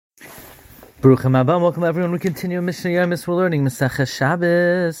Baruchim Abba, welcome everyone. We continue Mishnah Yomis. We're learning Masechah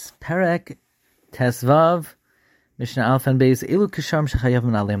Shabbos, Perek, Tesvav, Mishnah Alf and Beis, Ilu Kisharm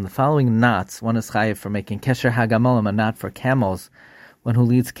Shechayavim Alim. The following knots, one is chayav for making Kesher Hagamolim, a knot for camels. One who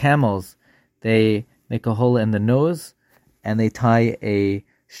leads camels, they make a hole in the nose, and they tie a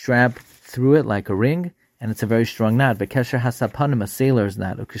strap through it like a ring, and it's a very strong knot. But Kesher Hasapanim, a sailor's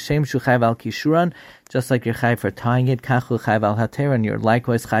knot. Ukeshem Shuchayv al Kishuran, just like you're chayav for tying it, Kachu Chayv al Hateran, you're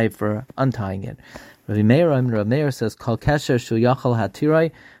likewise chayav for untying it. Rav Meir says, Kol Kesher Shu Yachal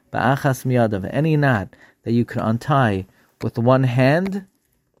Hatirai Ba'achas Miyadav. Any knot that you could untie with one hand,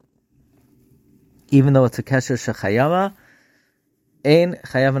 even though it's a Kesher Shechayama, Ein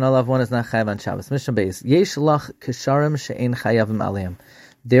Chayavin Alav, one is not chayav on Shabbos. Mishnah Beis, Yesh Lach Kisharim She'ein Chayavim Aliyam.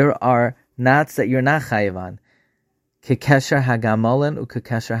 There are knots that you're not chayav on. Kekesher Hagamolin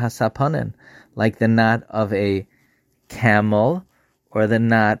ukekesher Hasapanin, like the knot of a camel or the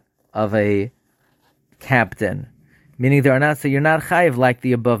knot of a captain. Meaning there are knots that you're not chayav like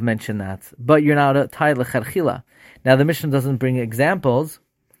the above mentioned knots, but you're not tied lecharchila. Now the Mishnah doesn't bring examples,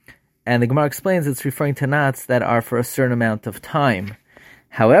 and the Gemara explains it's referring to knots that are for a certain amount of time.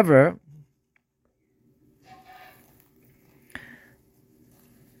 However,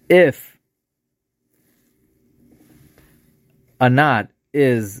 if a knot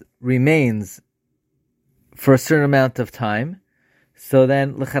remains for a certain amount of time, so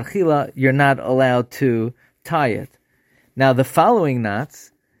then lecharchila you're not allowed to tie it. Now the following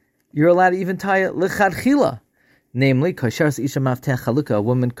knots, you're allowed to even tie it lecharchila. Namely, kosheres isha maftech chalukah, a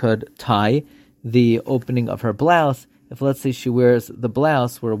woman could tie the opening of her blouse if, let's say, she wears the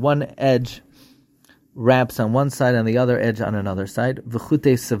blouse where one edge wraps on one side and the other edge on another side. V'chute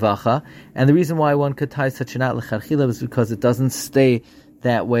sevacha, and the reason why one could tie such a knot lecharchila is because it doesn't stay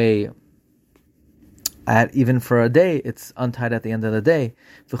that way even for a day. It's untied at the end of the day.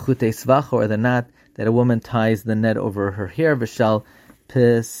 V'chute sevacha, or the knot that a woman ties the net over her hair. V'shal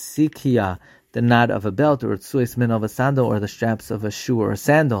pesikia, the knot of a belt, or tsuis min of a sandal, or the straps of a shoe or a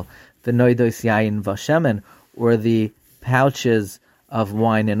sandal. V'noidos yayin v'shemen, or the pouches of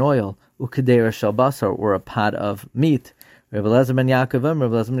wine and oil. Ukedera shel basar, or a pot of meat. Rabbi Elazar ben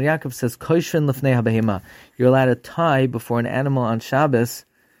Yaakov says, Koshrin lefnei habehema, you're allowed to tie before an animal on Shabbos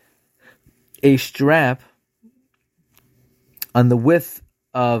a strap on the width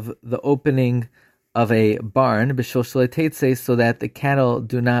of the opening of a barn, b'shul shalei teitzei, so that the cattle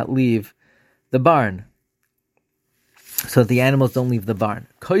do not leave the barn, so the animals don't leave the barn.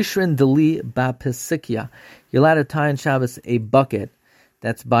 Koshrin deli ba'pesikia, you're allowed to tie on Shabbos a bucket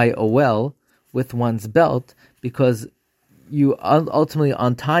that's by a well with one's belt, because you ultimately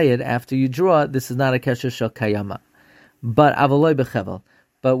untie it after you draw it. This is not a kesher shel kayama. But avaloi bechevel,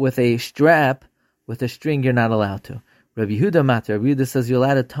 but with a strap, with a string, you're not allowed to. Rabbi Yehuda Mater, Rabbi Yehuda says you're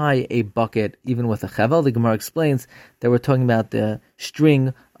allowed to tie a bucket even with a chevel. The Gemara explains that we're talking about the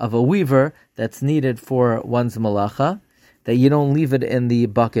string of a weaver that's needed for one's malacha, that you don't leave it in the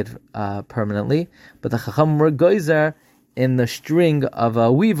bucket permanently. But the Chacham were goizer in the string of a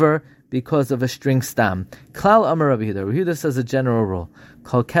weaver because of a string stam. Klal Amar Rabbi Yehuda. Rabbi Yehuda says a general rule: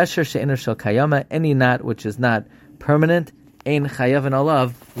 Kol kesher she'eino shel kayama, any knot which is not permanent, ein chayavin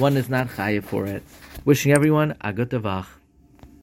alav, one is not chayav for it. Wishing everyone a good davach.